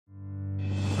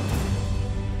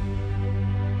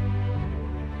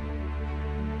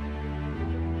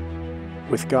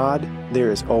With God, there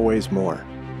is always more.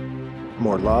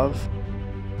 More love,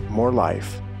 more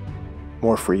life,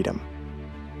 more freedom.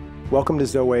 Welcome to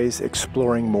Zoweh's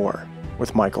Exploring More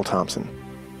with Michael Thompson.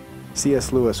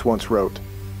 C.S. Lewis once wrote,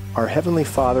 "Our Heavenly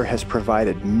Father has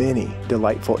provided many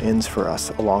delightful ends for us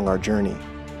along our journey,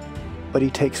 but He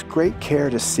takes great care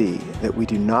to see that we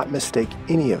do not mistake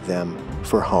any of them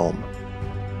for home."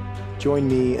 Join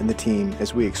me and the team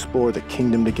as we explore the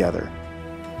kingdom together,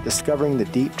 discovering the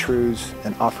deep truths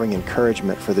and offering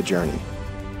encouragement for the journey.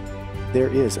 There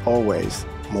is always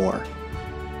more.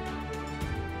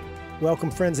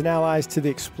 Welcome, friends and allies, to the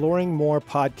Exploring More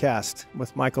podcast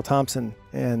with Michael Thompson,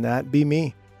 and that be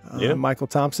me. I'm Michael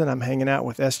Thompson. I'm hanging out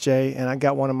with SJ, and I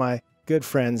got one of my good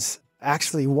friends,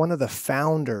 actually one of the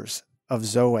founders of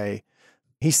Zoweh.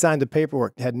 He signed the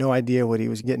paperwork, had no idea what he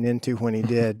was getting into when he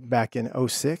did back in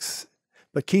 2006.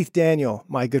 But Keith Daniel,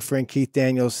 my good friend Keith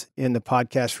Daniel's in the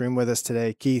podcast room with us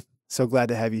today. Keith, so glad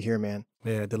to have you here, man.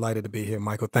 Yeah, delighted to be here,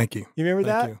 Michael. Thank you. You remember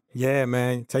Thank that? you. Yeah,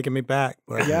 man, taking me back.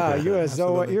 But Yeah, you're a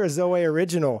Zoweh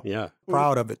original. Yeah.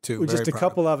 proud of it too. We're just a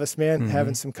couple of us, man, Mhm.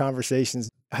 having some conversations.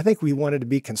 I think we wanted to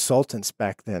be consultants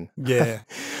back then. Yeah.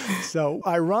 So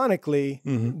ironically,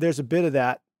 Mhm. there's a bit of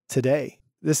that today.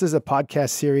 This is a podcast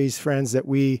series, friends, that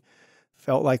we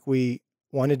felt like we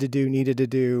wanted to do, needed to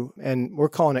do, and we're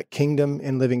calling it Kingdom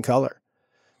in Living Color.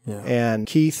 Yeah. And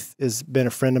Keith has been a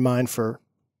friend of mine for,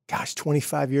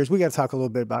 25 years. We got to talk a little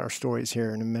bit about our stories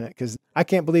here in a minute, because I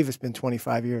can't believe it's been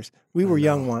 25 years. We were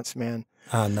young once, man.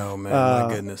 I know, man.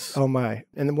 My goodness. Oh my.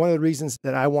 And one of the reasons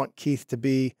that I want Keith to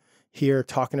be here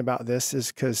talking about this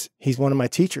is because he's one of my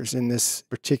teachers in this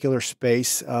particular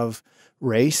space of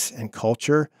race and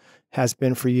culture, has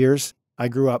been for years. I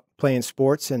grew up playing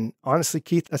sports, and honestly,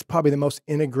 Keith, that's probably the most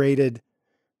integrated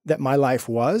that my life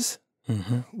was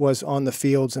on the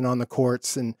fields and on the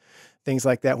courts and things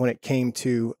like that when it came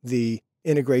to the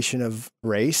integration of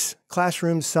race.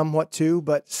 Classrooms somewhat too,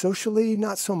 but socially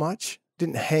not so much.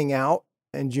 Didn't hang out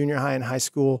in junior high and high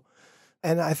school.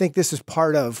 And I think this is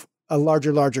part of a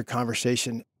larger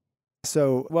conversation.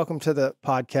 So welcome to the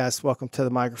podcast. Welcome to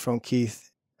the microphone, Keith.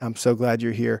 I'm so glad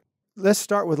you're here. Let's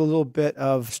start with a little bit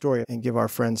of story and give our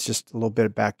friends just a little bit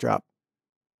of backdrop.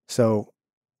 So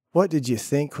what did you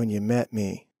think when you met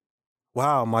me?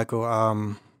 Wow,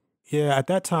 Michael. Yeah, at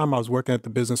that time I was working at the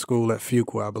business school at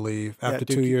Fuqua, I believe, after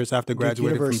Duke, 2 years after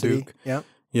graduating from Duke. Yeah.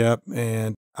 Yep.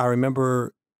 And I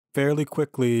remember fairly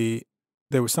quickly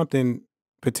there was something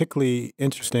particularly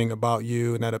interesting about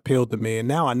you and that appealed to me. And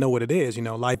now I know what it is. You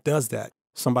know, life does that.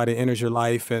 Somebody enters your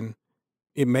life and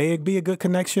it may be a good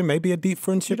connection, maybe a deep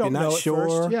friendship. You don't You're know not at sure.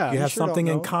 first. Yeah, you you have sure don't something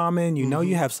in know. common. You know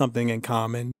you have something in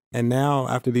common. And now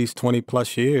after these 20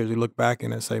 plus years, we look back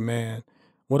and say, man,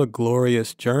 what a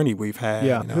glorious journey we've had.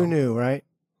 Yeah. You know? Who knew, right?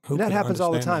 Who And that could happens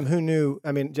all the understand time. Who knew?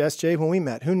 I mean, SJ, when we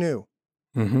met, who knew?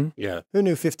 that? Mm-hmm. Yeah. Who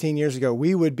knew 15 years ago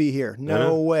we would be here?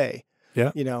 No way.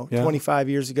 Yeah. You know, Yeah. 25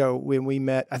 years ago when we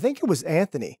met, I think it was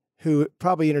Anthony who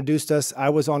probably introduced us. I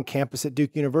was on campus at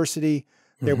Duke University.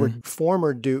 There were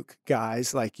former Duke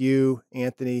guys like you,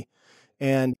 Anthony.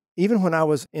 And even when I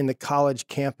was in the college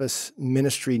campus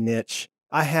ministry niche,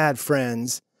 I had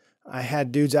friends. I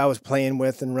had dudes I was playing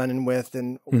with and running with,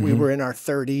 and we were in our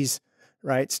 30s,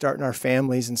 right? Starting our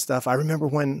families and stuff. I remember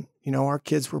when, our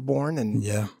kids were born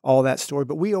and all that story,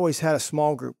 but we always had a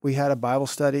small group. We had a Bible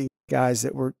study, guys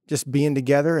that were just being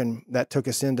together, and that took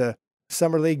us into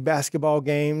summer league basketball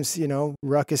games,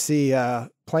 ruckusy,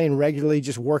 playing regularly,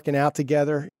 just working out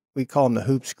together. We call them the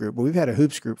hoops group, but we've had a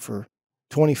hoops group for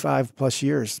 25 plus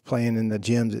years, playing in the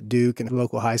gyms at Duke and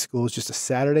local high schools, just a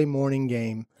Saturday morning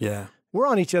game. Yeah. We're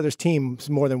on each other's teams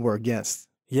more than we're against.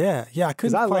 Yeah. Yeah. I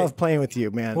Because couldn't I quite. love playing with you,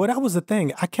 man. Well, that was the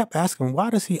thing. I kept asking, why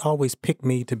does he always pick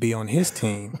me to be on his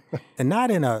team? And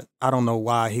not in a, I don't know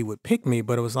why he would pick me,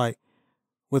 but it was like,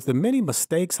 with the many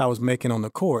mistakes I was making on the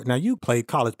court. Now, you played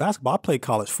college basketball. I played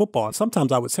college football. And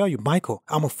sometimes I would tell you, Michael,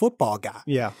 I'm a football guy.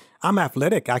 Yeah. I'm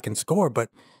athletic. I can score, but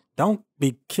don't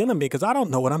be killing me because I don't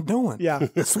know what I'm doing. Yeah.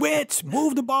 Switch,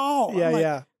 move the ball. Yeah, I'm like,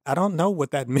 yeah. I don't know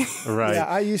what that means. Right. Yeah,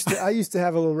 I used to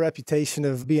have a little reputation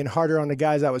of being harder on the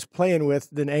guys I was playing with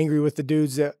than angry with the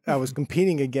dudes that I was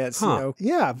competing against.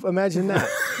 Yeah, imagine that.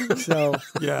 So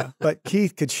Yeah. but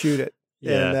Keith could shoot it.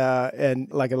 Yeah.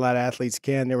 And like a lot of athletes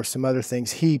can, there were some other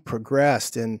things he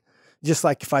progressed. And just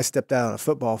like if I stepped out on a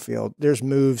football field, there's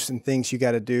moves and things you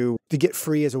got to do to get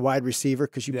free as a wide receiver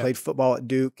because you played football at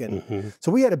Duke. And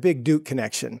so we had a big Duke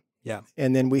connection. Yeah.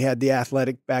 And then we had the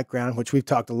athletic background, which we've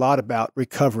talked a lot about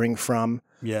recovering from,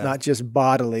 not just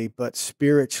bodily, but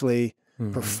spiritually,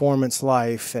 performance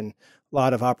life, and a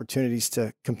lot of opportunities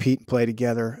to compete and play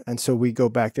together. And so we go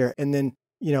back there. And then,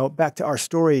 back to our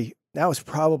story, That was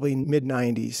probably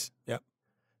mid-90s. Yep.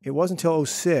 It wasn't until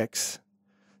 '06.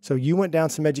 So you went down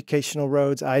some educational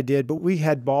roads, I did, but we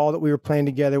had ball that we were playing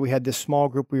together. We had this small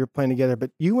group we were playing together,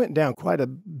 but you went down quite a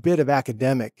bit of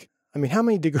academic. I mean, how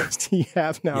many degrees do you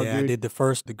have now, Yeah, dude? I did the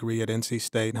first degree at NC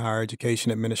State in higher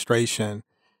education administration.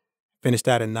 Finished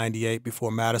that in '98 before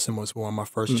Madison was born, my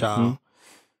first child.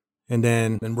 And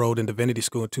then enrolled in divinity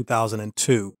school in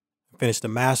 2002. Finished the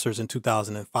master's in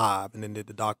 2005, and then did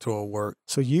the doctoral work.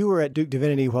 So you were at Duke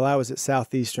Divinity while I was at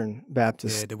Southeastern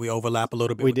Baptist. Yeah, did we overlap a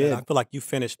little bit? We with that? did. I feel like you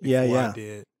finished before I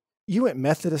did. You went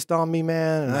Methodist on me,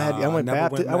 man, and I went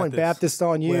Baptist. I went Baptist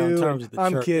on you. Well, in terms of the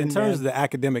I'm church, kidding. in terms of the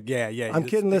academic, yeah. I'm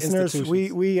kidding, listeners.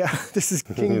 We this is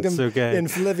Kingdom in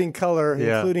living color,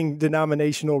 including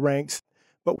denominational ranks.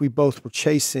 But we both were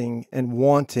chasing and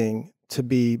wanting to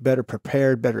be better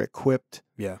prepared, better equipped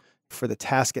for the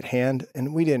task at hand.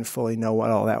 And we didn't fully know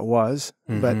what all that was,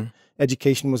 but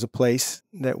education was a place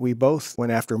that we both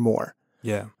went after more.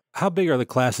 Yeah. How big are the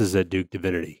classes at Duke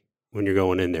Divinity when you're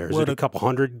going in there? Is it a couple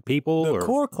hundred people? The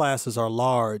core classes are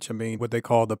large. I mean, what they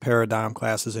call the paradigm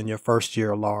classes in your first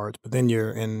year are large, but then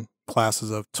you're in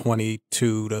classes of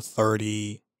 22 to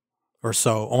 30 or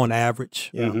so on average.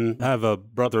 Yeah. I have a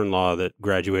brother-in-law that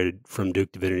graduated from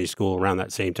Duke Divinity School around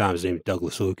that same time. His name is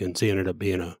Douglas Lukens. He ended up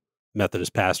being a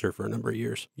Methodist pastor for a number of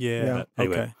years. Yeah. But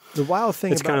anyway, okay. The wild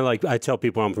thing it's kind of like I tell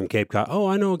people I'm from Cape Cod. Oh,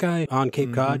 I know a guy on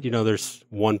Cape Cod. You know, there's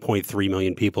 1.3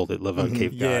 million people that live on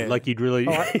Cape Cod. Like you'd really.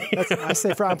 I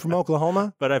say I'm from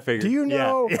Oklahoma. But I figured. Do you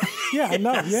know? Yeah,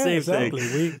 no, yeah, same exactly.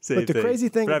 Thing. But the crazy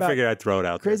thing but I figured I'd throw it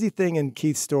out. Crazy thing in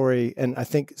Keith's story, and I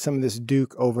think some of this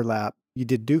Duke overlap. You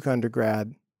did Duke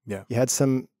undergrad. Yeah. You had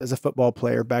some as a football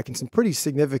player back in some pretty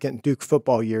significant Duke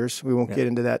football years. We won't get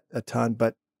into that a ton,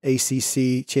 but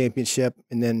ACC championship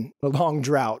and then a long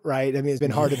drought, right? I mean, it's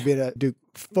been hard to be a Duke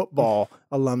football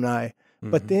alumni.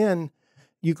 But then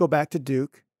you go back to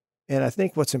Duke, and I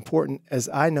think what's important, as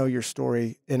I know your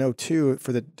story in '02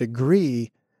 for the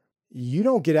degree, you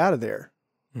don't get out of there.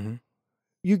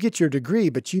 You get your degree,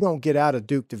 but you don't get out of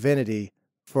Duke Divinity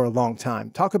for a long time.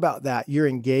 Talk about that, your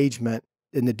engagement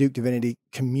in the Duke Divinity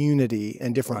community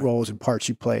and different roles and parts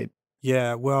you played.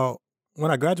 Yeah, well,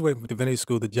 when I graduated from Divinity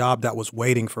School, the job that was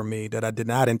waiting for me that I did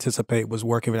not anticipate was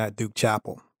working at Duke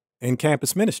Chapel in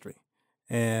campus ministry.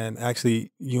 And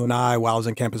actually, you and I, while I was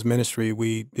in campus ministry,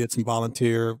 we did some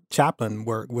volunteer chaplain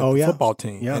work with the football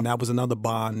team. And that was another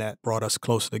bond that brought us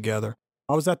closer together.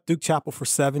 I was at Duke Chapel for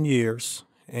 7 years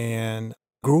and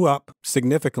grew up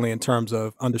significantly in terms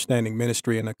of understanding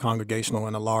ministry in a congregational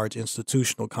and a large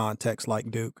institutional context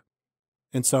like Duke.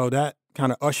 And so that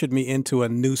kind of ushered me into a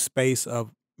new space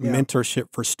of mentorship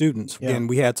for students. Again,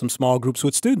 we had some small groups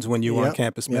with students when you were on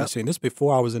campus ministry. And this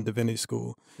before I was in divinity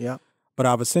school. But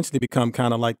I've essentially become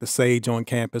kind of like the sage on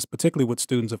campus, particularly with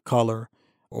students of color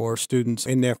or students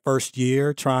in their first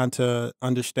year trying to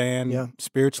understand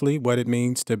spiritually what it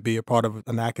means to be a part of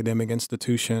an academic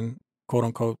institution, quote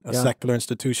unquote, a secular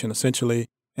institution, essentially.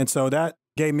 And so that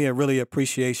gave me a really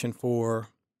appreciation for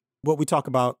what we talk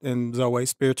about in Zoweh,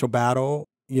 spiritual battle.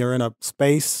 You're in a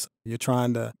space, you're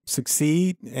trying to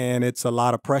succeed, and it's a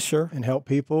lot of pressure. And help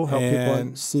people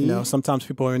see. You know, sometimes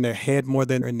people are in their head more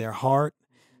than in their heart.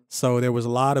 So there was a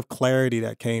lot of clarity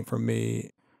that came from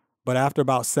me. But after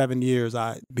about 7 years,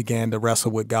 I began to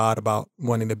wrestle with God about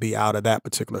wanting to be out of that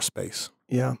particular space.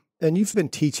 Yeah. And you've been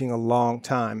teaching a long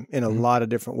time in a lot of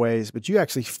different ways, but you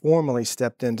actually formally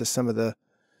stepped into some of the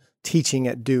teaching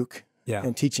at Duke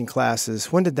and teaching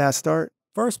classes. When did that start?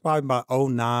 First, probably about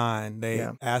 '09, they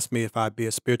asked me if I'd be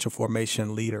a spiritual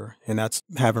formation leader, and that's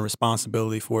having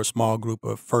responsibility for a small group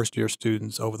of first-year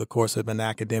students over the course of an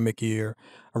academic year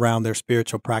around their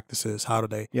spiritual practices. How do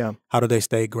they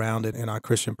stay grounded in our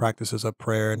Christian practices of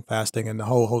prayer and fasting and the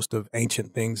whole host of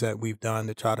ancient things that we've done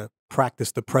to try to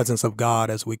practice the presence of God,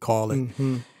 as we call it.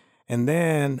 And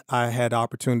then I had the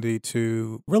opportunity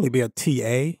to really be a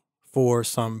TA for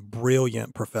some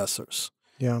brilliant professors.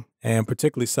 And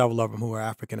particularly several of them who are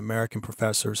African-American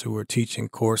professors who were teaching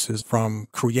courses from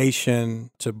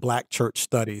creation to Black church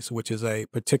studies, which is a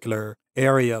particular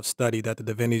area of study that the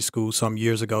Divinity School some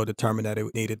years ago determined that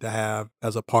it needed to have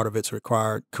as a part of its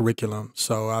required curriculum.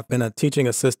 So I've been a teaching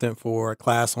assistant for a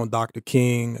class on Dr.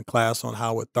 King, a class on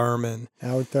Howard Thurman.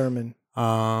 Don't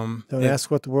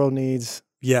ask what the world needs.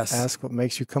 Yes. Ask what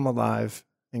makes you come alive.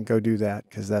 And go do that,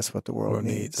 because that's what the world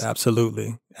needs.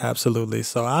 Absolutely. Absolutely.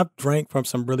 So I've drank from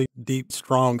some really deep,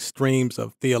 strong streams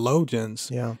of theologians,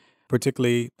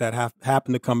 particularly that have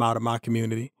happened to come out of my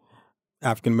community,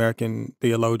 African-American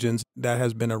theologians. That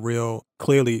has been a real,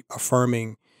 clearly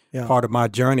affirming part of my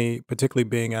journey, particularly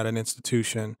being at an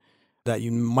institution that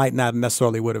you might not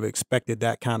necessarily would have expected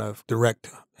that kind of direct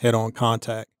head-on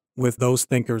contact with those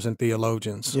thinkers and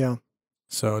theologians. Yeah.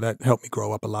 So that helped me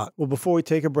grow up a lot. Well, before we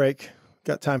take a break,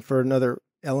 got time for another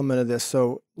element of this.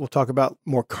 So we'll talk about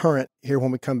more current here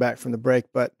when we come back from the break.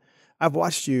 But I've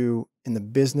watched you in the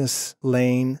business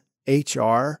lane,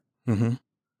 HR,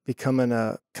 becoming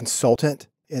a consultant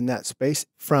in that space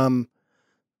from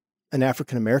an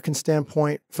African-American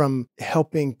standpoint, from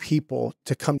helping people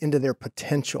to come into their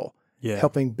potential,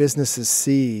 helping businesses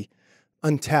see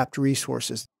untapped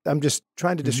resources. I'm just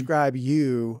trying to describe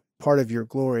you, part of your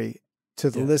glory, to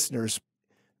the listeners.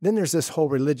 Then there's this whole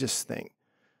religious thing,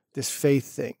 this faith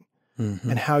thing,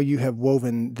 and how you have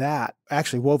woven that,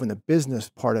 actually woven the business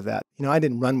part of that. You know, I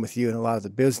didn't run with you in a lot of the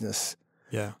business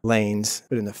lanes,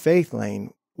 but in the faith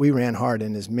lane, we ran hard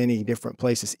in as many different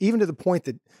places, even to the point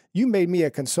that you made me a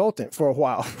consultant for a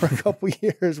while, for a couple of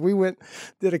years. We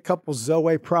did a couple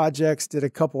Zoweh projects, did a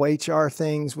couple HR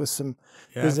things with some.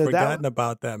 Yeah, I've forgotten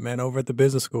about that, man, over at the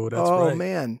business school. That's right. Oh,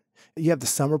 man. You have the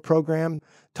summer program.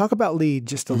 Talk about LEAD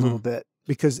just a little bit,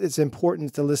 because it's important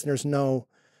that the listeners know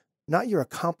not your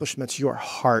accomplishments, your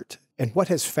heart, and what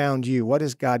has found you. What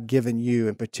has God given you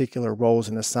in particular roles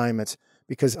and assignments?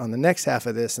 Because on the next half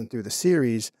of this and through the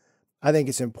series, I think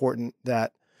it's important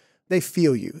that they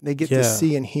feel you. They get to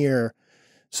see and hear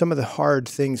some of the hard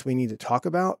things we need to talk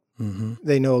about.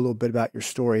 They know a little bit about your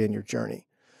story and your journey.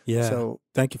 Yeah. So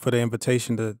thank you for the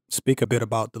invitation to speak a bit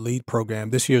about the LEAD program.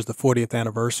 This year is the 40th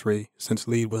anniversary since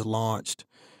LEAD was launched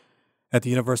at the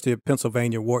University of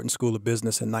Pennsylvania Wharton School of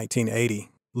Business in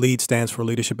 1980. LEAD stands for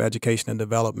Leadership Education and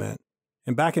Development.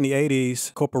 And back in the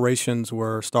 80s, corporations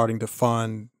were starting to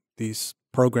fund these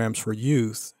programs for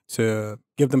youth to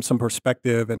give them some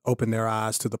perspective and open their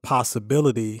eyes to the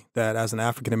possibility that as an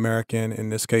African-American, in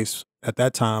this case, at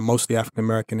that time, mostly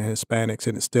African-American and Hispanics,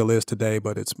 and it still is today,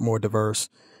 but it's more diverse,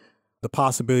 the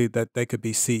possibility that they could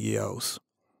be CEOs.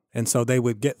 And so they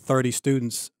would get 30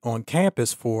 students on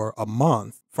campus for a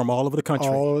month from all over the country.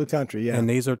 All over the country, yeah. And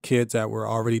these are kids that were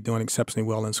already doing exceptionally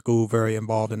well in school, very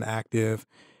involved and active.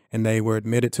 And they were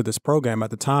admitted to this program. At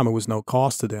the time, it was no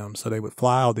cost to them. So they would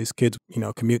fly all these kids,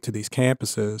 commute to these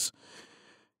campuses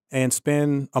and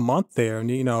spend a month there. And,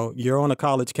 you're on a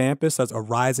college campus as a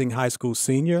rising high school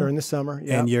senior. During the summer,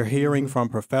 yeah. And you're hearing from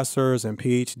professors and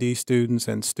PhD students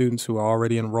and students who are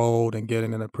already enrolled and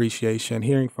getting an appreciation,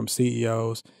 hearing from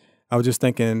CEOs. I was just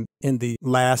thinking in the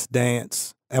Last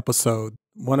Dance episode,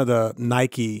 one of the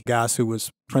Nike guys who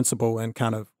was principal and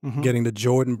kind of getting the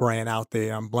Jordan brand out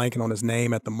there, I'm blanking on his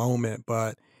name at the moment,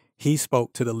 but he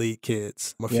spoke to the LEAD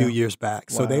kids a few years back.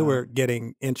 So they were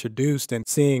getting introduced and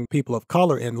seeing people of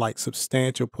color in like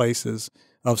substantial places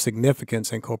of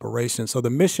significance in corporations. So the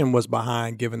mission was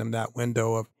behind giving them that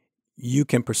window of, you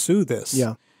can pursue this.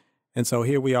 Yeah. And so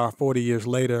here we are 40 years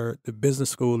later, the business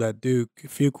school at Duke,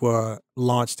 Fuqua,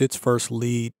 launched its first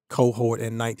LEAD cohort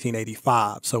in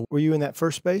 1985. So were you in that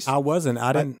first space? I wasn't.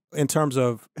 I didn't, in terms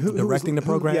of directing the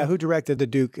program. Who directed the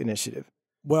Duke initiative?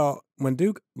 Well, when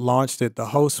Duke launched it, the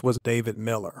host was David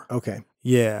Miller. Okay.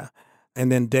 Yeah.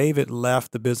 And then David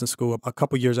left the business school a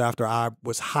couple years after I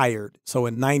was hired. So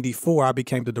in 94, I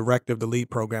became the director of the LEAD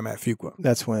program at Fuqua.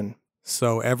 That's when.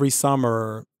 So every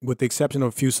summer, with the exception of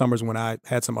a few summers when I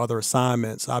had some other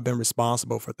assignments, I've been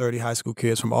responsible for 30 high school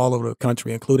kids from all over the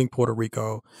country, including Puerto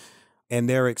Rico, and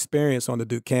their experience on the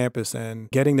Duke campus and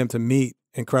getting them to meet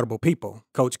incredible people.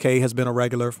 Coach K has been a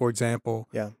regular, for example,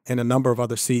 and a number of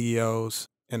other CEOs.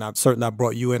 And I'm certain I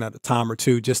brought you in at a time or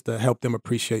two just to help them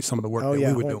appreciate some of the work that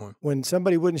we were doing. When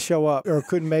somebody wouldn't show up or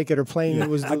couldn't make it or plane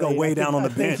was delayed, I go way down on the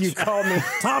bench. You called me.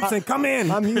 Thompson, come in.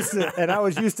 I'm used to it, and I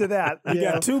was used to that. You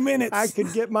got 2 minutes. I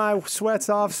could get my sweats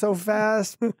off so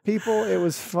fast. People, it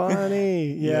was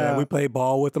funny. Yeah. We played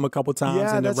ball with them a couple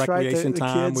times in the recreation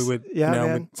time. Kids, we would,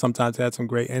 we sometimes had some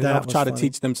great, and I'll try to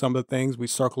teach them some of the things. We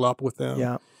circle up with them.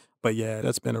 Yeah. But yeah,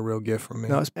 that's been a real gift for me.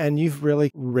 No, and you've really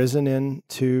risen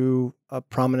into a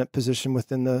prominent position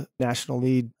within the National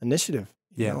LEAD Initiative.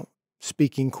 You know,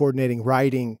 speaking, coordinating,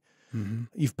 writing.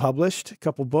 You've published a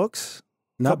couple books.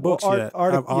 Not books yet.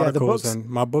 I have articles, and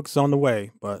my book's on the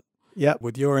way. But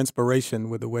with your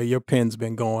inspiration, with the way your pen's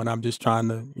been going, I'm just trying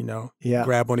to,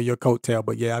 grab one of your coattail.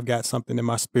 But I've got something in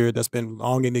my spirit that's been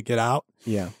longing to get out.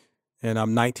 Yeah. And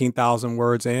I'm 19,000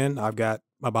 words in. I've got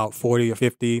about 40 or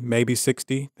 50, maybe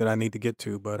 60 that I need to get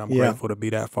to, but I'm grateful to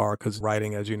be that far because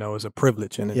writing, as you know, is a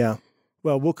privilege. Yeah.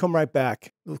 Well, we'll come right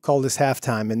back. We'll call this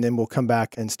halftime, and then we'll come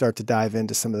back and start to dive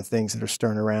into some of the things that are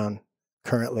stirring around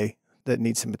currently that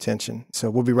need some attention. So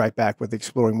we'll be right back with the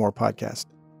Exploring More podcast.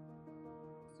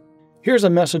 Here's a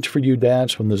message for you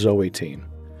dads from the Zoweh team.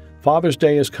 Father's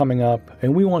Day is coming up,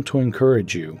 and we want to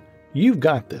encourage you. You've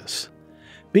got this.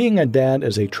 Being a dad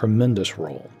is a tremendous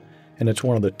role, and it's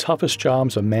one of the toughest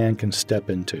jobs a man can step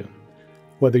into.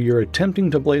 Whether you're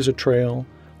attempting to blaze a trail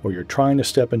or you're trying to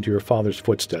step into your father's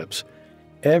footsteps,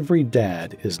 every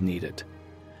dad is needed.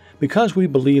 Because we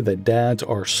believe that dads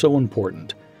are so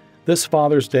important, this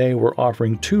Father's Day we're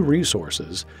offering 2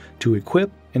 resources to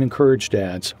equip and encourage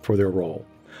dads for their role.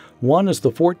 One is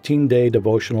the 14-day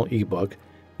devotional ebook,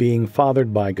 Being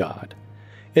Fathered by God.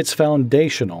 It's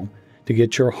foundational to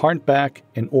get your heart back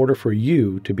in order for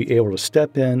you to be able to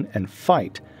step in and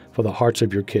fight for the hearts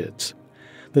of your kids.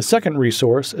 The second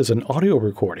resource is an audio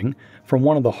recording from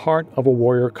one of the Heart of a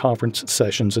Warrior conference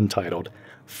sessions entitled,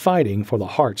 Fighting for the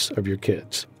Hearts of Your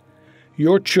Kids.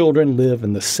 Your children live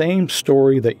in the same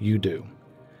story that you do.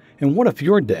 And what if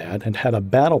your dad had had a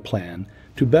battle plan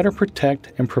to better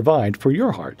protect and provide for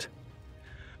your heart?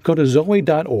 Go to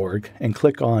Zoweh.org and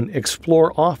click on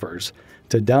Explore Offers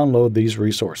to download these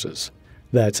resources.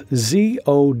 That's ZOWEH.org.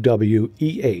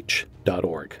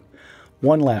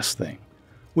 One last thing.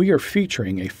 We are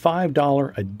featuring a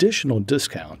 $5 additional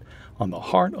discount on the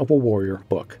Heart of a Warrior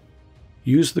book.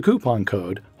 Use the coupon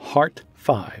code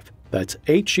HEART5. That's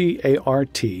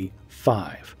HEART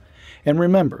 5. And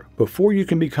remember, before you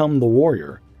can become the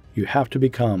warrior, you have to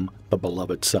become the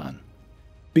beloved son.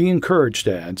 Be encouraged,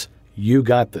 dads. You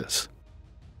got this.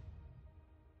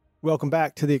 Welcome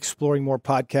back to the Exploring More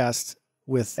podcast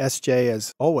with SJ,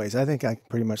 as always. I think I can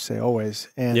pretty much say always.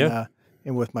 And,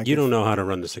 and with my You don't know how to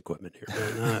run this equipment here.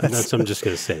 I'm just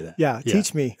going to say that. Yeah,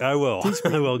 teach me. I will. Teach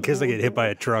me. I will, in case I get hit by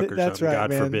a truck or That's something. right, God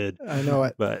man. forbid. I know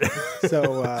it. But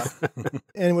So,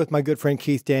 and with my good friend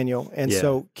Keith Daniel. And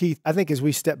so, Keith, I think as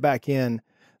we step back in,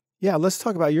 let's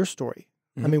talk about your story.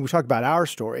 I mean, we talked about our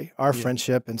story, our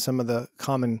friendship, and some of the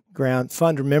common ground.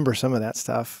 Fun to remember some of that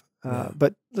stuff.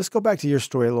 But let's go back to your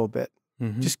story a little bit.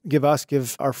 Just give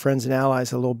our friends and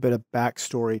allies a little bit of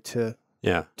backstory to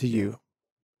you.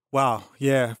 Wow.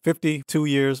 Yeah. 52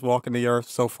 years walking the earth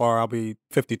so far. I'll be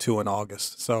 52 in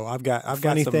August. So I've got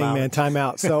Funny some thing, mileage. man. Time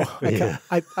out. So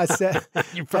I said,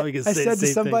 you're probably going I to say said the to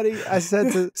same somebody,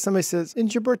 thing. somebody says,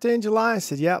 isn't your birthday in July? I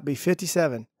said, yeah, I'll be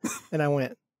 57. And I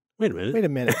went, Wait a minute. wait a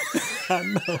minute.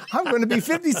 I'm going to be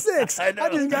 56. I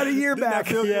just got a year back.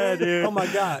 Yeah, dude. Oh my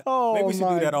God. Oh, maybe we should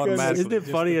do that automatically. Isn't it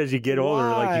funny as you get older,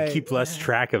 like you keep less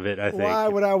track of it, I think. Why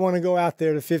would I want to go out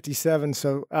there to 57?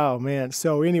 So, oh man.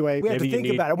 So anyway, we have to think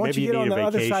about it. Once you get on the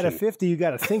other side of 50, you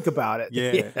got to think about it.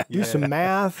 Do some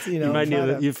math. You might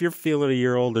need if you're feeling a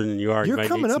year older than you are, you might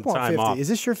coming need up some on time 50. off. Is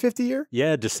this your 50 year?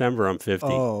 Yeah, December I'm 50.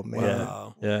 Oh man.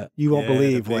 Wow. Yeah. You won't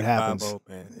believe the what big happens. 5-0,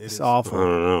 man. It's I awful.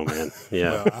 don't know, man.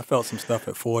 Yeah. Well, I felt some stuff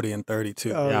at 40 and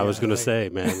 32. Oh, I was going to say,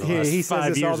 man, the last he says 5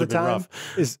 this years all the have been time. rough.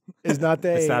 Is not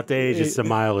the age. It's not the age, it's the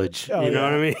mileage. Oh, you know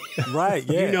what I mean? Right.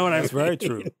 Yeah. You know what I mean? That's very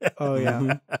true. Oh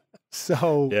yeah.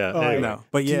 So Yeah,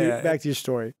 But back to your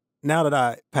story. now that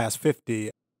I passed 50,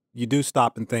 you do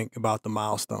stop and think about the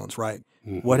milestones, right?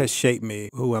 Mhm. What has shaped me?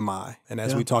 Who am I? And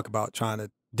as Yeah. we talk about trying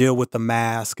to deal with the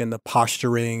mask and the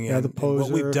posturing Yeah, and, the and poser,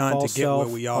 what we've done to false get self,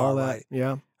 where we all are, that. right?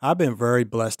 Yeah. I've been very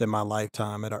blessed in my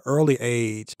lifetime. At an early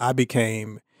age, I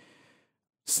became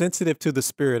sensitive to the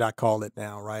spirit, I call it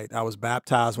now, right? I was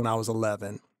baptized when I was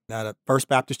 11 at a First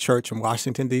Baptist Church in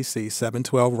Washington, D.C.,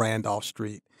 712 Randolph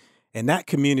Street. And that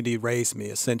community raised me,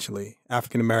 essentially,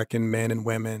 African-American men and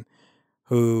women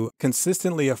who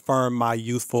consistently affirmed my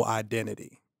youthful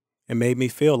identity and made me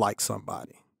feel like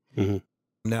somebody. Mhm.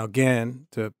 Now, again,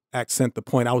 to accent the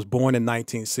point, I was born in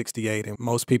 1968, and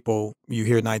most people, you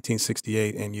hear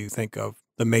 1968 and you think of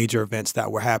the major events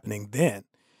that were happening then.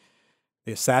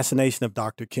 The assassination of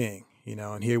Dr. King,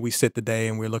 and here we sit today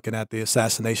and we're looking at the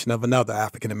assassination of another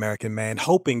African-American man,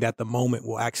 hoping that the moment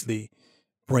will actually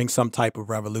bring some type of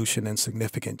revolution and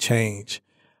significant change.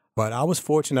 But I was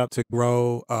fortunate to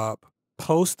grow up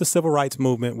post the civil rights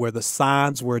movement where the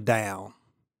signs were down.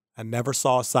 I never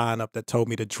saw a sign up that told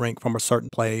me to drink from a certain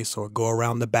place or go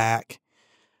around the back.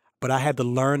 But I had to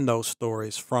learn those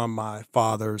stories from my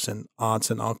fathers and aunts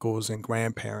and uncles and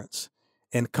grandparents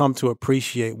and come to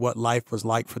appreciate what life was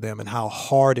like for them and how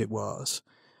hard it was.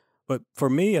 But for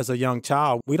me as a young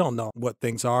child, we don't know what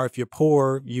things are. If you're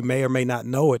poor, you may or may not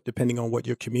know it depending on what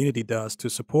your community does to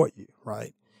support you,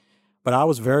 right? But I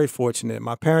was very fortunate.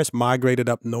 My parents migrated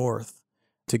up north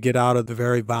to get out of the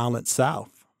very violent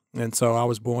South. And so I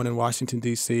was born in Washington,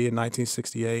 D.C. in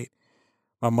 1968.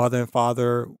 My mother and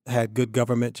father had good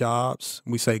government jobs.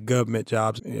 We say government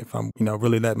jobs if I'm,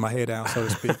 really letting my hair down, so to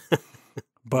speak.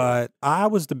 But I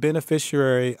was the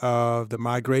beneficiary of the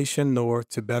migration north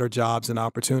to better jobs and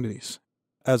opportunities.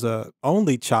 As a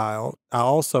only child, I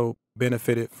also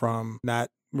benefited from not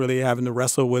really having to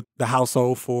wrestle with the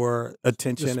household for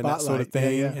attention and that sort of spotlight.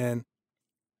 thing. Yeah. And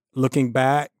Looking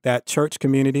back, that church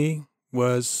community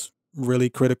was really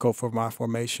critical for my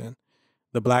formation.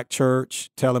 The Black church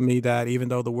telling me that even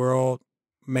though the world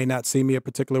may not see me a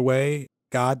particular way,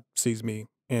 God sees me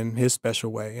in his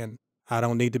special way. And I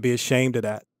don't need to be ashamed of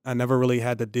that. I never really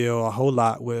had to deal a whole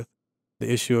lot with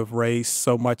the issue of race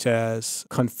so much as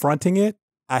confronting it.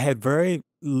 I had very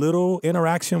little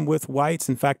interaction with whites.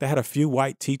 In fact, I had a few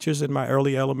white teachers in my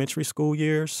early elementary school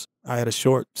years. I had a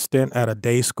short stint at a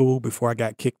day school before I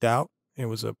got kicked out. It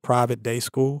was a private day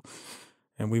school,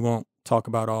 and we won't talk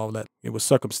about all that. It was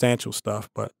circumstantial stuff,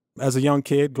 but as a young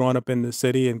kid growing up in the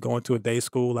city and going to a day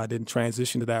school, I didn't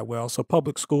transition to that well. So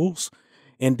public schools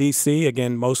in D.C.,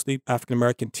 again, mostly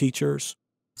African-American teachers.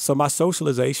 So my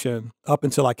socialization up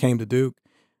until I came to Duke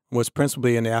was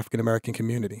principally in the African-American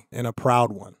community, and a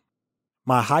proud one.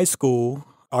 My high school,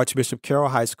 Archbishop Carroll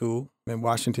High School in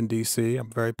Washington, D.C.,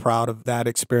 I'm very proud of that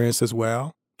experience as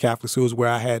well. Catholic school is where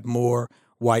I had more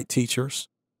white teachers,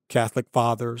 Catholic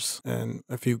fathers, and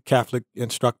a few Catholic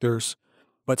instructors,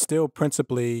 but still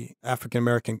principally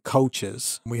African-American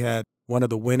coaches. We had one of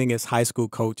the winningest high school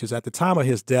coaches. At the time of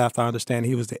his death, I understand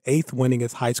he was the 8th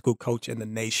winningest high school coach in the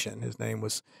nation. His name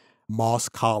was Moss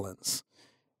Collins.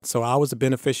 So I was a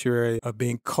beneficiary of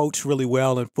being coached really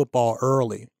well in football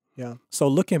early. Yeah. So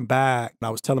looking back, I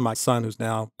was telling my son, who's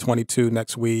now 22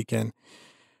 next week, and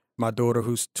my daughter,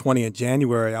 who's 20 in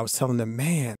January, I was telling them,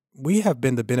 man, we have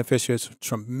been the beneficiaries of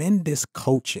tremendous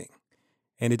coaching.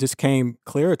 And it just came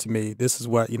clear to me, this is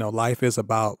what, life is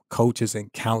about: coaches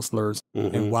and counselors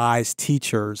and wise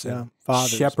teachers and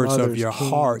fathers, shepherds of your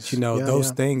heart,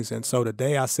 those things. And so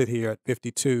today I sit here at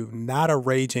 52, not a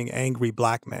raging, angry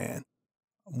Black man,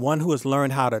 one who has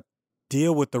learned how to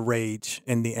deal with the rage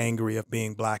and the angry of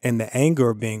being Black and the anger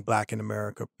of being Black in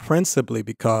America, principally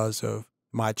because of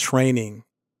my training,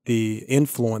 the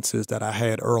influences that I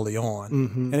had early on.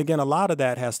 And again, a lot of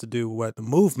that has to do with what the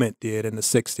movement did in the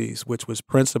 60s, which was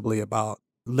principally about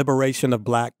liberation of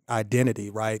Black identity,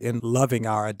 right, and loving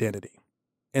our identity.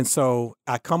 And so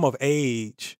I come of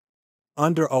age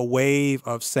under a wave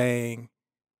of saying,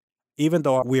 even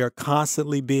though we are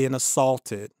constantly being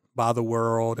assaulted by the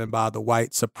world and by the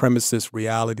white supremacist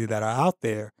reality that are out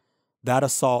there, that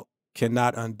assault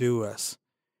cannot undo us,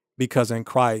 because in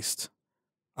Christ,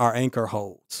 our anchor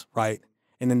holds, right?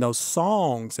 And in those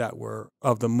songs that were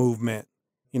of the movement,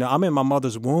 I'm in my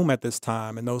mother's womb at this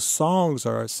time, and those songs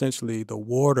are essentially the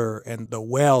water and the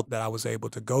well that I was able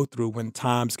to go through when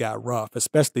times got rough,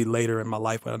 especially later in my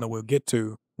life, when I know we'll get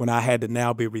to, when I had to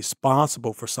now be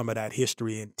responsible for some of that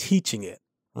history and teaching it,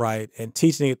 right? And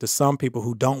teaching it to some people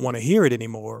who don't want to hear it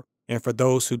anymore. And for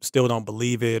those who still don't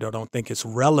believe it or don't think it's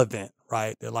relevant,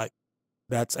 right? They're like,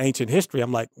 that's ancient history.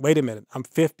 I'm like, wait a minute, I'm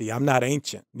 50. I'm not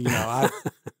ancient.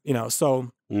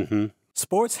 So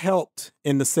sports helped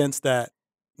in the sense that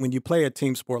when you play a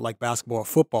team sport like basketball or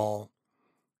football,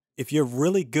 if you're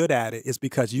really good at it, it's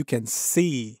because you can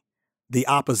see the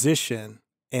opposition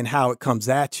and how it comes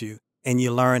at you, and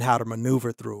you learn how to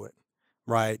maneuver through it,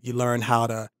 right? You learn how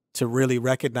to really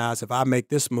recognize, if I make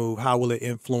this move, how will it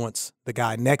influence the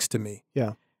guy next to me?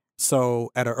 Yeah.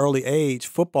 So at an early age,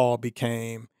 football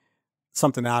became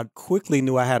something that I quickly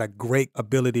knew I had a great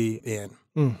ability in.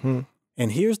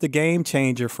 And here's the game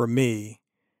changer for me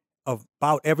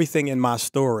about everything in my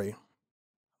story.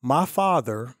 My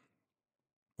father,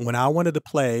 when I wanted to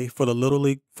play for the Little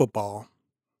League football,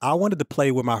 I wanted to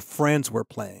play where my friends were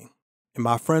playing. And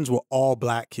my friends were all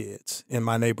Black kids in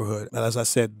my neighborhood. And as I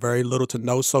said, very little to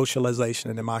no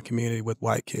socialization in my community with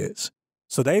white kids.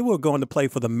 So they were going to play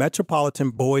for the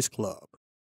Metropolitan Boys Club.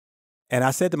 And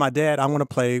I said to my dad, I want to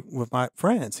play with my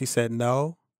friends. He said,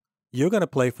 no, you're going to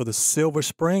play for the Silver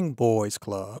Spring Boys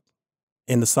Club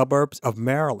in the suburbs of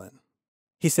Maryland.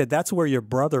 He said, that's where your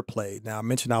brother played. Now, I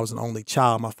mentioned I was an only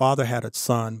child. My father had a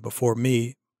son before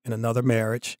me in another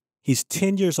marriage. He's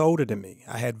 10 years older than me.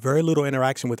 I had very little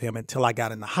interaction with him until I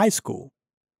got into high school.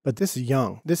 But this is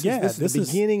young. This is the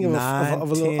beginning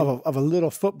of a little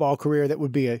football career that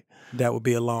would be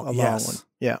a long one.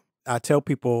 Yeah. I tell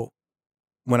people,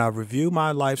 when I review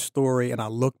my life story and I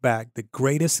look back, the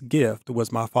greatest gift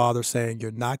was my father saying, you're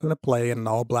not going to play in an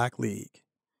all-Black league.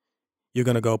 You're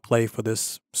going to go play for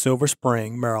this Silver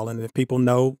Spring, Maryland. And if people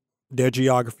know their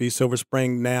geography, Silver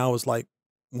Spring now is like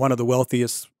one of the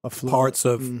wealthiest parts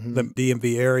of the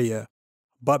DMV area.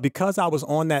 But because I was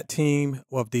on that team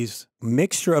of these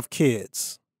mixture of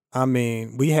kids, I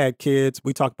mean, we had kids,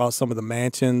 we talked about some of the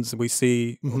mansions we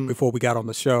see before we got on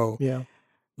the show,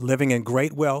 living in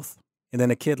great wealth. And then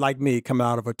a kid like me coming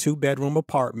out of a 2-bedroom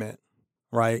apartment,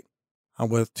 right? I'm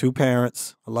with 2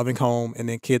 parents, a loving home, and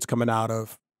then kids coming out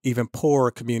of even poorer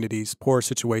communities, poorer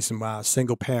situations by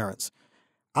single parents.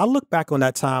 I look back on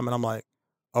that time and I'm like,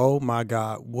 oh my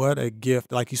God, what a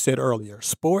gift. Like you said earlier,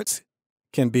 sports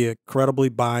can be an incredibly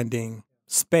binding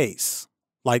space.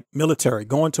 Like military,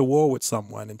 going to war with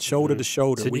someone and shoulder to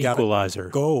shoulder. It's an we got equalizer.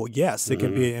 Go. Yes, it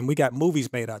can be. And we got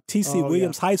movies made out. T.C.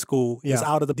 Williams High School is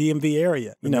out of the DMV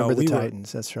area. Remember the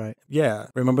Titans. That's right. Yeah.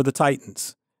 Remember the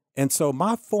Titans. And so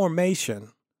my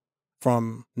formation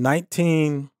from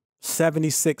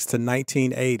 1976 to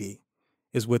 1980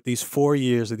 is with these 4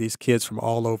 years of these kids from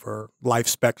all over life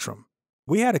spectrum.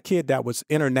 We had a kid that was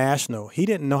international. He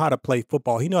didn't know how to play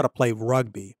football. He knew how to play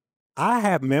rugby. I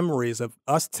have memories of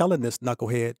us telling this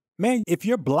knucklehead, man, if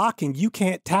you're blocking, you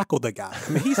can't tackle the guy. I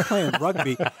mean, he's playing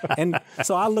rugby. And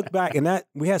so I look back and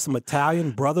we had some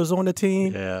Italian brothers on the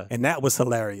team. Yeah. And that was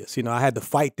hilarious. I had to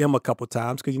fight them a couple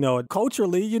times because,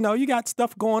 culturally, you got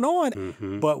stuff going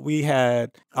on. But we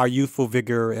had our youthful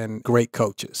vigor and great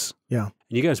coaches. Yeah. And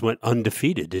you guys went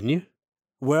undefeated, didn't you?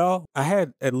 Well, I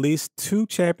had at least 2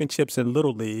 championships in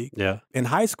Little League. Yeah. In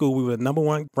high school, we were the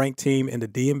 #1 ranked team in the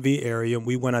DMV area, and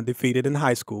we went undefeated in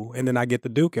high school. And then I get to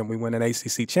Duke, and we win an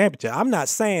ACC championship. I'm not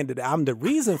saying that I'm the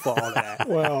reason for all of that.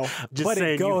 Well, just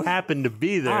saying you happened to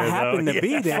be there. I happened to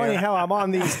be there. Funny how I'm on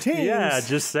these teams. Yeah,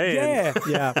 just saying.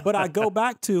 Yeah. But I go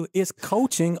back to it's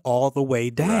coaching all the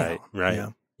way down.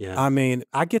 Right. Yeah. I mean,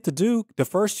 I get to Duke the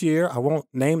first year. I won't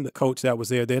name the coach that was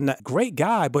there then. That great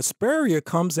guy, but Spurrier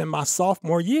comes in my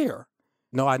sophomore year.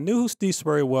 No, I knew who Steve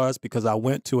Spurrier was because I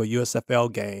went to a USFL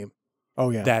game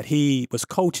that he was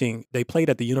coaching. They played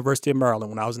at the University of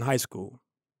Maryland when I was in high school.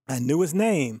 I knew his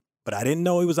name, but I didn't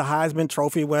know he was a Heisman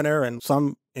Trophy winner and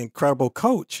some incredible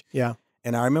coach. Yeah.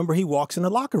 And I remember he walks in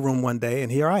the locker room one day,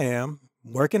 and here I am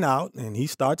working out, and he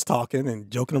starts talking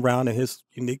and joking around in his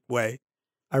unique way.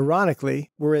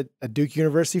 Ironically, we're at a Duke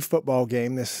University football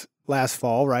game this last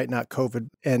fall, right? Not COVID.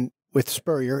 And with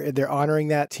Spurrier, they're honoring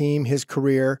that team, his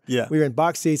career. Yeah. We were in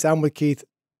box seats. I'm with Keith.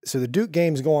 So the Duke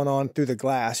game's going on through the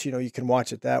glass. You can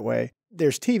watch it that way.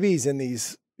 There's TVs in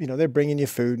these, they're bringing you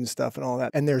food and stuff and all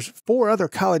that. And there's 4 other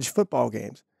college football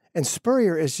games. And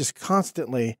Spurrier is just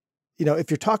constantly, if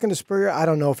you're talking to Spurrier, I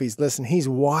don't know if he's listening. He's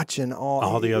watching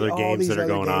all the other games that are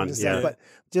going on. Yeah. But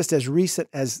just as recent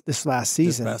as this last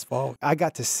season, this past fall, I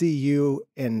got to see you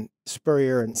and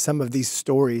Spurrier and some of these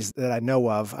stories that I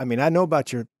know of. I mean, I know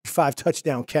about your 5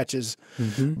 touchdown catches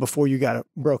before you got a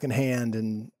broken hand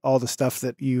and all the stuff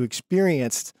that you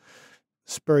experienced.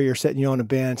 Spurrier setting you on a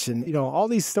bench, and all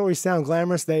these stories sound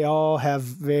glamorous. They all have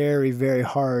very, very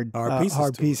hard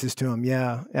pieces to them.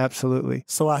 Yeah, absolutely.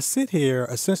 So I sit here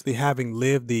essentially having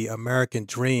lived the American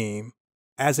dream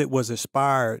as it was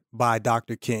inspired by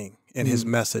Dr. King and his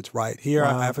message. Right here,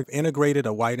 I've integrated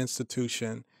a white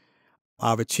institution.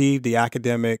 I've achieved the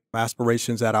academic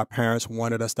aspirations that our parents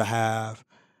wanted us to have.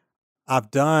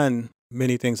 I've done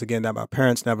many things again that my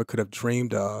parents never could have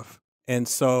dreamed of, and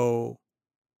so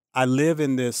I live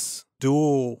in this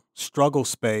dual struggle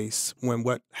space when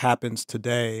what happens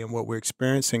today and what we're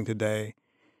experiencing today,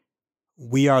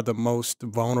 we are the most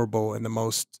vulnerable and the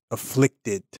most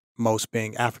afflicted, most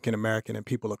being African American and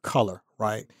people of color,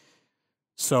 right?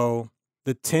 So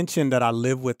the tension that I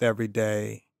live with every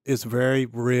day is very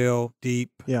real,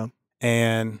 deep. Yeah.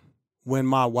 And when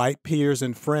my white peers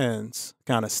and friends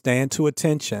kind of stand to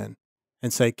attention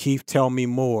and say, Keith, tell me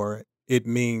more, it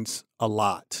means a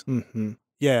lot. Mm-hmm.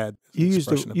 Yeah. You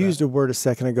used a word a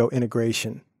second ago,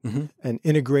 integration, and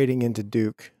integrating into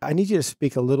Duke. I need you to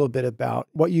speak a little bit about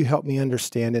what you helped me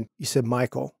understand. And you said,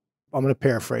 Michael, I'm going to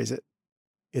paraphrase it.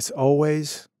 It's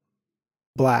always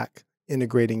black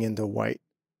integrating into white.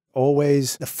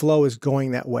 Always the flow is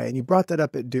going that way. And you brought that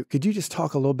up at Duke. Could you just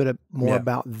talk a little bit more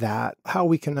about that, how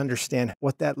we can understand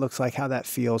what that looks like, how that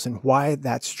feels, and why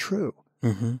that's true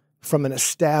from an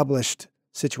established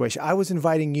situation? I was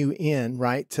inviting you in,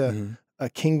 right, to a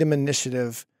kingdom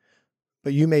initiative,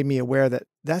 but you made me aware that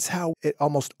that's how it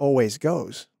almost always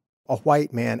goes. A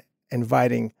white man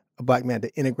inviting a black man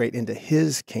to integrate into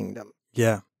his kingdom.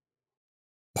 Yeah.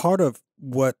 Part of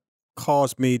what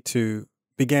caused me to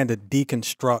begin to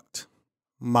deconstruct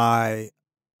my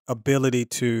ability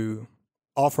to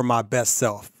offer my best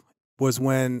self was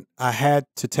when I had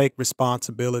to take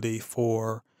responsibility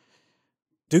for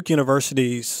Duke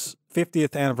University's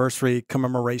 50th anniversary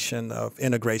commemoration of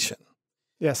integration.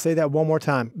 Yeah, say that one more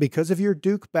time. Because of your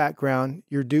Duke background,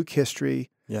 your Duke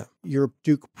history, your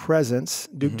Duke presence,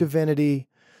 Duke Divinity,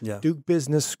 Duke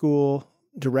Business School,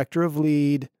 Director of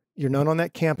Lead, you're known on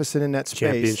that campus and in that space.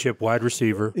 Championship wide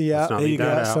receiver. Yeah, there you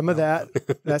go. Some of that.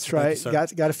 That's right. You,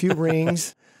 got a few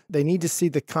rings. They need to see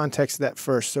the context of that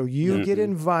first. So you get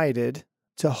invited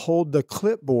to hold the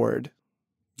clipboard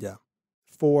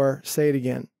for, say it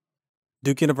again,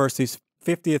 Duke University's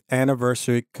 50th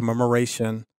anniversary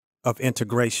commemoration of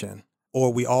integration,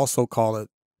 or we also call it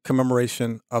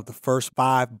commemoration of the first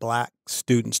 5 Black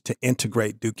students to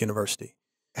integrate Duke University.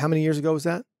 How many years ago was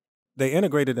that? They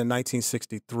integrated in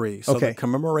 1963. So Okay. the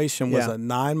commemoration was a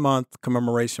 9-month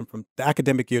commemoration from the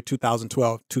academic year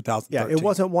 2012, 2013. Yeah, it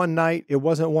wasn't one night. It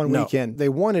wasn't one weekend. They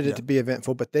wanted it to be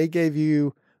eventful, but they gave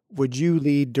you, would you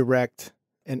lead, direct,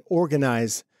 and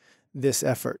organize this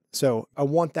effort? So I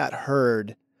want that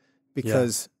heard,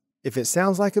 because if it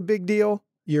sounds like a big deal,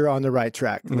 you're on the right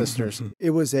track, listeners.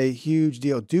 It was a huge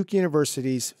deal. Duke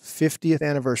University's 50th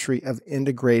anniversary of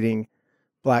integrating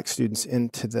Black students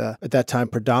into the, at that time,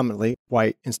 predominantly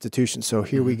white institution. So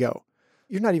here we go.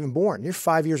 You're not even born. You're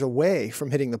 5 years away from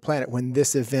hitting the planet when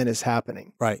this event is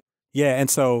happening. Right. Yeah.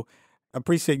 And so I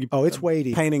appreciate you it's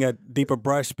weighty. Painting a deeper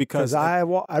brush, because I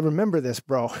remember this,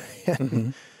 bro.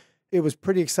 It was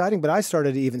pretty exciting, but I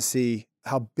started to even see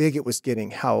how big it was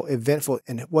getting, how eventful,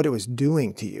 and what it was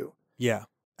doing to you. Yeah.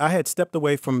 I had stepped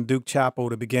away from Duke Chapel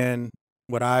to begin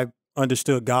what I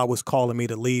understood God was calling me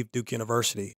to leave Duke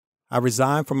University. I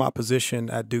resigned from my position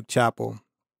at Duke Chapel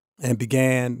and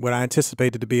began what I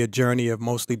anticipated to be a journey of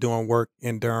mostly doing work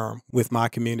in Durham with my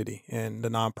community in the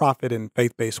nonprofit and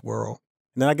faith-based world.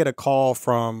 And then I get a call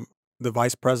from the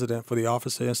vice president for the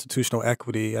Office of Institutional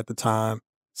Equity at the time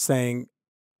saying,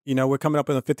 you know, we're coming up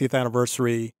on the 50th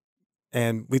anniversary,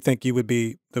 and we think you would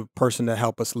be the person to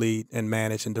help us lead and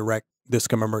manage and direct this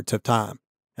commemorative time.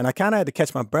 And I kind of had to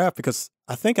catch my breath, because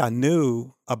I think I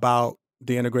knew about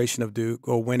the integration of Duke,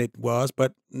 or when it was,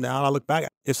 but now I look back,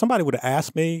 if somebody would have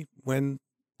asked me when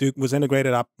Duke was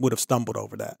integrated, I would have stumbled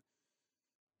over that.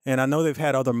 And I know they've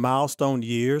had other milestone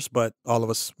years, but all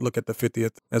of us look at the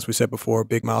 50th, as we said before,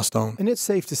 big milestone. And it's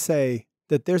safe to say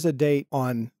that there's a date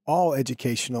on all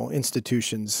educational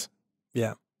institutions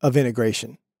of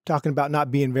integration. Talking about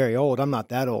not being very old. I'm not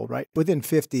that old, right? Within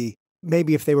 50,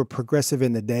 maybe if they were progressive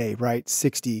in the day, right?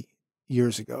 60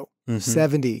 years ago,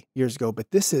 70 years ago.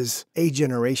 But this is a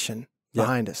generation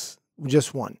behind us.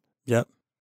 Just one. Yep.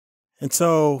 And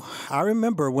so I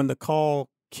remember when the call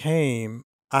came,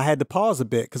 I had to pause a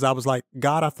bit, because I was like,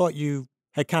 God, I thought you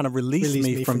had kind of released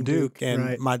me from Duke,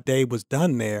 and my day was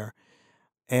done there.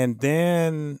 And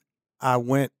then I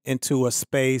went into a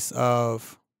space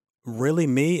of, really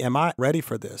me? Am I ready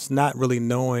for this? Not really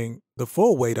knowing the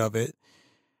full weight of it.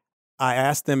 I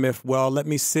asked them if, let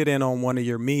me sit in on one of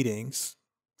your meetings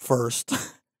first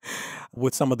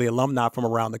with some of the alumni from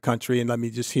around the country, and let me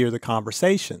just hear the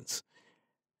conversations.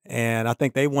 And I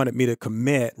think they wanted me to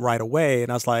commit right away.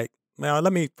 And I was like, well,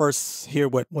 let me first hear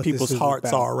what people's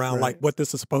hearts are around, like what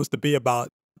this is supposed to be about.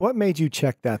 What made you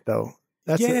check that, though?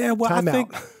 That's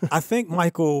I think,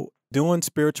 Michael, doing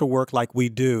spiritual work like we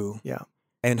do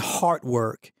and heart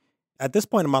work, at this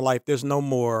point in my life, there's no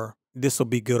more, this will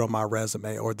be good on my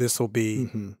resume, or this will be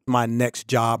my next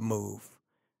job move.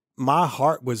 My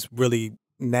heart was really,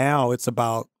 now it's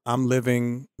about, I'm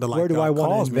living the life God calls me. Where do I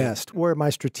want to invest? Where am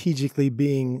I strategically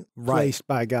being placed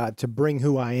by God to bring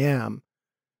who I am?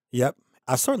 Yep.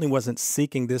 I certainly wasn't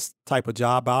seeking this type of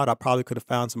job out. I probably could have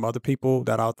found some other people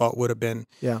that I thought would have been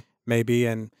maybe.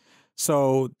 And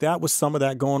so that was some of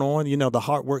that going on. You know, the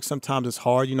hard work sometimes is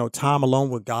hard, you know, time alone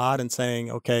with God and saying,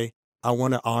 okay, I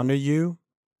want to honor you.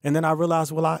 And then I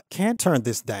realized, I can't turn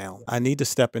this down. I need to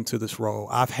step into this role.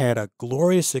 I've had a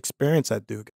glorious experience at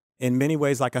Duke. In many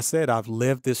ways, like I said, I've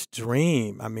lived this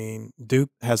dream. I mean, Duke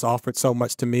has offered so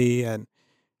much to me and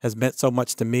has meant so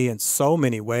much to me in so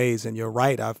many ways. And you're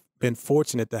right, I've been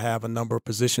fortunate to have a number of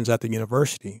positions at the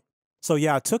university. So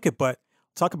yeah, I took it, but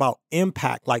talk about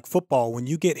impact, like football. When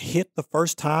you get hit the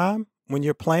first time when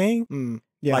you're playing,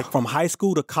 like from high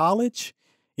school to college,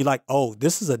 you're like, oh,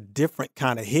 this is a different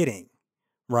kind of hitting,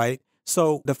 right?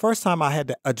 So the first time I had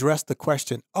to address the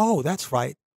question, oh, that's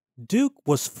right, Duke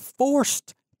was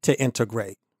forced to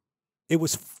integrate. It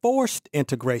was forced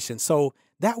integration. So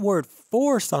that word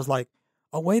forced, I was like,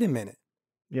 oh, wait a minute.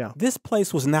 Yeah. This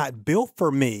place was not built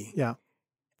for me. Yeah.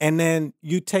 And then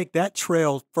you take that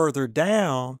trail further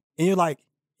down and you're like,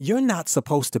 you're not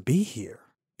supposed to be here.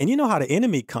 And you know how the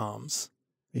enemy comes.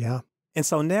 Yeah. And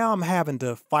so now I'm having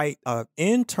to fight an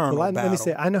internal battle. Let me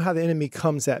say, I know how the enemy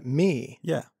comes at me.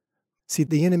 Yeah. See,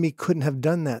 the enemy couldn't have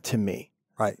done that to me.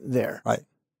 Right. There. Right.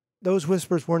 Those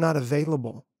whispers were not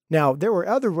available. Now, there were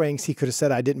other ways he could have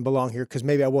said I didn't belong here because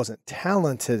maybe I wasn't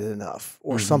talented enough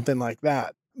or something like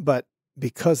that. But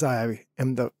because I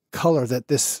am the color that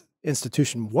this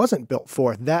institution wasn't built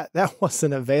for, that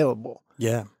wasn't available.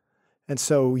 Yeah. And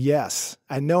so, yes,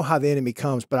 I know how the enemy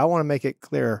comes, but I want to make it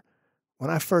clear, when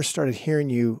I first started hearing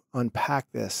you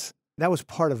unpack this, that was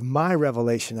part of my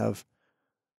revelation of,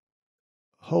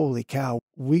 holy cow,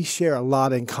 we share a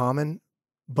lot in common,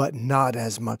 but not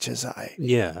as much as I.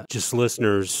 Yeah, just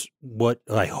listeners, what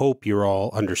I hope you're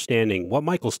all understanding, what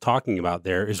Michael's talking about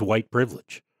there is white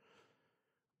privilege.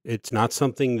 It's not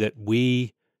something that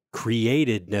we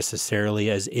created necessarily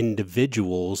as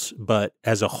individuals, but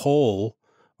as a whole,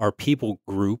 our people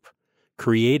group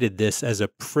created this as a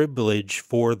privilege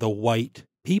for the white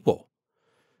people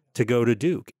to go to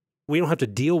Duke. We don't have to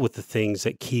deal with the things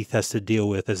that Keith has to deal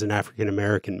with as an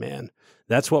African-American man.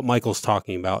 That's what Michael's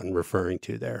talking about and referring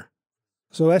to there.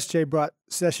 So SJ brought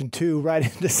session 2 right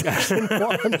into session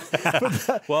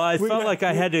 1. Well, I felt like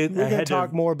I had to. We're going to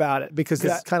talk more about it because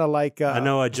that's kind of like I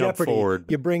know I jumped Jeopardy. forward.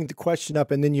 You bring the question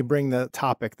up and then you bring the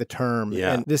topic, the term.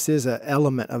 Yeah. And this is an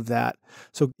element of that.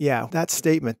 So yeah, that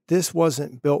statement, this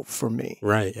wasn't built for me.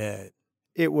 Right. Yeah.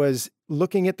 It was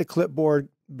looking at the clipboard,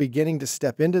 beginning to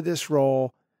step into this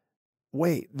role.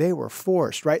 Wait, they were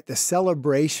forced, right? The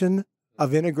celebration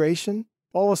of integration.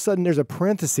 All of a sudden, there's a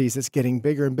parentheses that's getting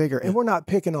bigger and bigger. And we're not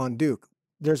picking on Duke.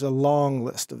 There's a long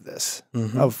list of this,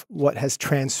 of what has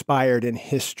transpired in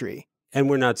history. And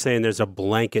we're not saying there's a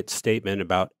blanket statement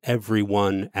about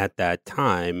everyone at that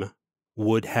time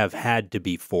would have had to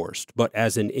be forced. But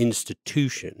as an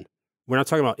institution, we're not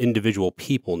talking about individual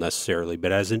people necessarily,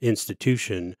 but as an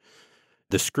institution,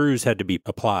 the screws had to be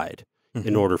applied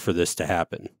in order for this to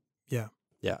happen. Yeah.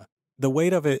 Yeah. The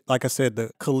weight of it, like I said,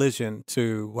 the collision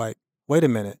to like, wait a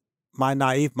minute, my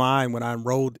naive mind when I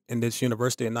enrolled in this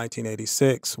university in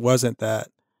 1986 wasn't that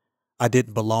I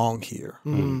didn't belong here.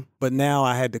 But now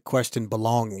I had to question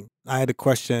belonging. I had to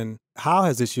question, how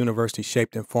has this university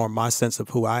shaped and formed my sense of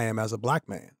who I am as a Black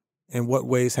man? In what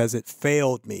ways has it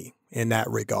failed me in that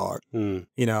regard? You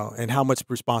know, and how much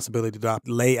responsibility do I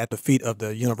lay at the feet of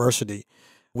the university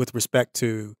with respect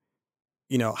to,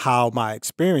 you know, how my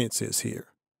experience is here?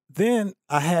 Then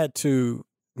I had to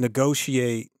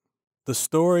negotiate the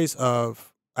stories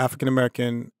of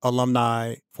African-American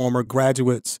alumni, former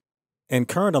graduates, and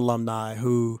current alumni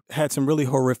who had some really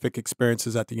horrific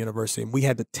experiences at the university. And we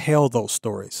had to tell those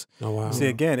stories. Oh, wow. See,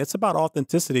 again, it's about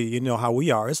authenticity. You know how we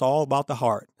are. It's all about the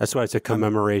heart. That's why it's a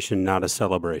commemoration, not a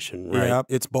celebration, right? Yeah,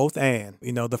 it's both and.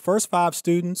 You know, the first 5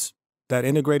 students that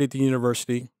integrated the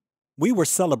university, we were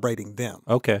celebrating them.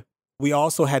 Okay. We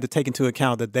also had to take into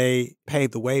account that they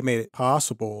paved the way, made it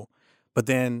possible, but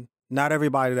then not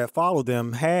everybody that followed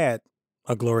them had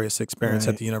a glorious experience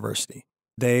at the university.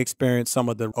 They experienced some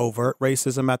of the overt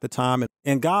racism at the time. And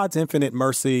in God's infinite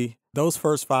mercy, those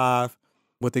first 5,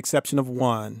 with the exception of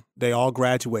one, they all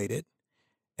graduated.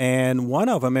 And one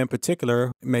of them in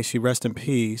particular, may she rest in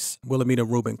peace, Wilhelmina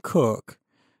Reuben Cook,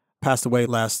 passed away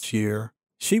last year.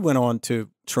 She went on to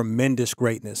tremendous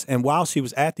greatness. And while she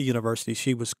was at the university,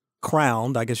 she was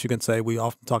crowned, I guess you can say, we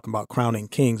often talk about crowning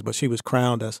kings, but she was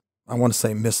crowned as, I want to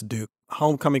say, Miss Duke,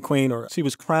 homecoming queen, or she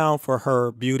was crowned for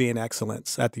her beauty and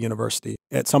excellence at the university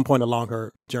at some point along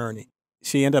her journey.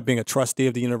 She ended up being a trustee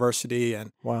of the university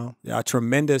and a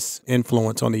tremendous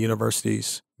influence on the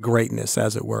university's greatness,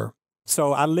 as it were.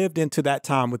 So I lived into that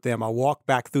time with them. I walked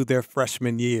back through their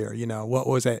freshman year, you know, what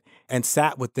was it, and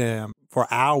sat with them for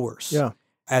hours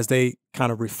as they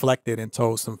kind of reflected and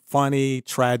told some funny,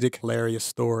 tragic, hilarious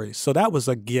stories. So that was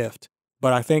a gift.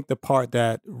 But I think the part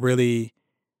that really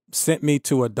sent me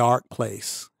to a dark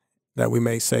place that we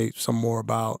may say some more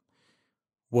about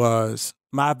was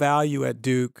my value at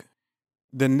Duke.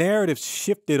 The narrative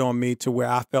shifted on me to where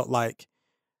I felt like,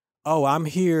 oh, I'm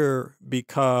here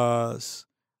because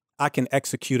I can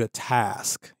execute a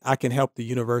task. I can help the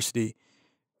university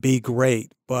be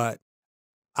great, but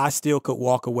I still could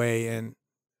walk away and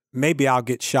maybe I'll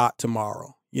get shot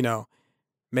tomorrow, you know.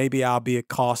 Maybe I'll be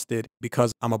accosted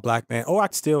because I'm a Black man. Or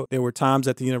there were times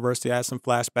at the university, I had some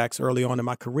flashbacks early on in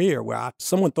my career where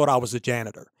someone thought I was a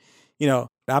janitor. You know,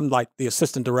 I'm like the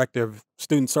assistant director of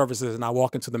student services and I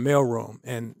walk into the mailroom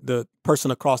and the person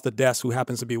across the desk who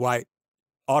happens to be white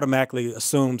automatically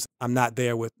assumes I'm not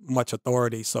there with much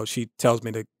authority. So she tells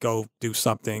me to go do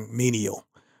something menial,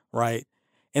 right?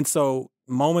 And so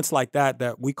moments like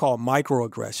that we call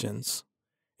microaggressions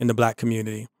in the Black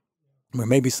community, where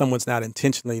maybe someone's not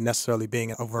intentionally necessarily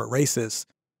being an overt racist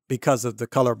because of the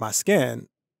color of my skin,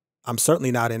 I'm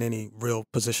certainly not in any real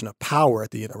position of power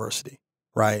at the university,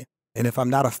 right? And if I'm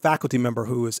not a faculty member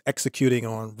who is executing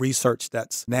on research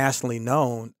that's nationally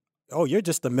known, oh, you're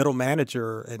just the middle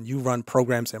manager and you run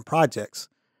programs and projects.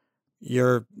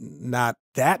 You're not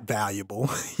that valuable,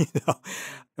 you know?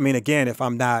 I mean, again, if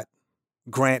I'm not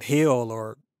Grant Hill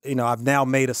or, you know, I've now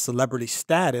made a celebrity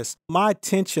status, my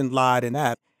attention lied in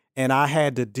that. And I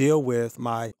had to deal with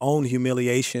my own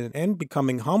humiliation and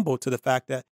becoming humble to the fact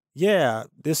that yeah,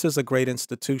 this is a great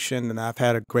institution and I've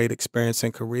had a great experience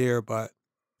and career, but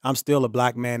I'm still a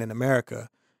Black man in America.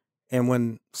 And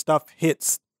when stuff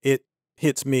hits, it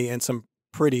hits me in some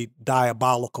pretty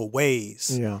diabolical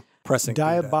ways. Yeah. Pressing through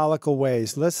that. Diabolical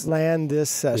ways. Let's land this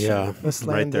session. Yeah, Let's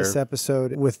right land this there.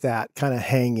 episode with that kind of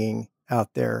hanging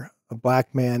out there. A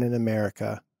Black man in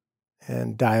America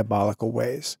and diabolical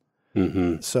ways.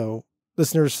 Mm-hmm. So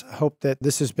listeners, hope that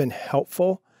this has been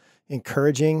helpful,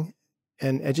 encouraging,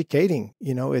 and educating.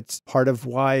 You know, it's part of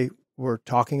why we're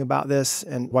talking about this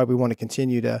and why we want to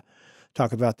continue to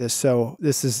talk about this. So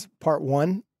this is part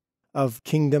 1 of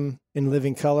Kingdom in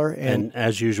Living Color. And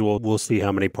as usual, we'll see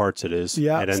how many parts it is.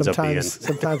 Yeah, it ends up being.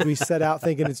 sometimes we set out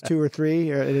thinking it's 2 or 3,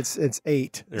 or it's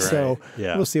 8. Right. So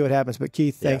Yeah. we'll see what happens. But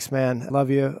Keith, thanks, man. I love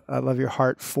you. I love your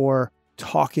heart for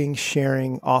talking,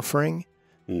 sharing, offering,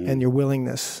 and your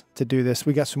willingness to do this.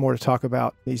 We got some more to talk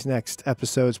about these next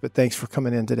episodes, but thanks for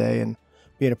coming in today and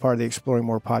being a part of the Exploring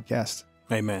More podcast.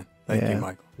 Amen. Thank you,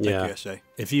 Michael. Thank you, S.J.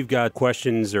 If you've got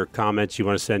questions or comments you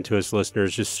want to send to us,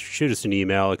 listeners, just shoot us an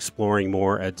email,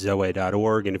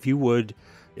 exploringmore@zoweh.org. And if you would,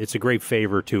 it's a great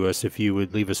favor to us if you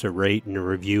would leave us a rate and a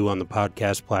review on the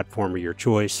podcast platform of your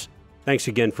choice. Thanks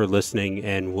again for listening,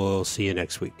 and we'll see you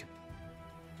next week.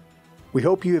 We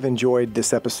hope you have enjoyed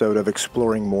this episode of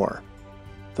Exploring More.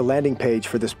 The landing page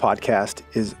for this podcast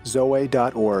is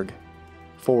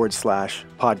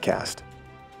zoweh.org/podcast.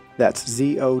 That's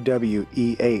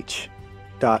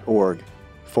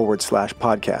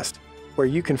ZOWEH.org/podcast, where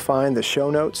you can find the show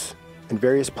notes and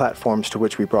various platforms to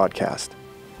which we broadcast.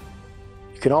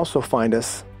 You can also find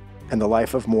us and the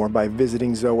Life of More by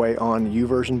visiting Zoweh on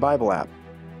YouVersion Bible app,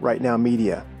 Right Now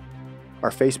Media,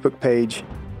 our Facebook page,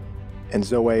 and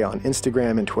Zoweh on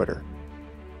Instagram and Twitter.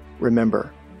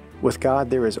 Remember, with God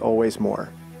there is always more,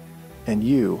 and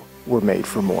you were made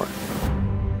for more.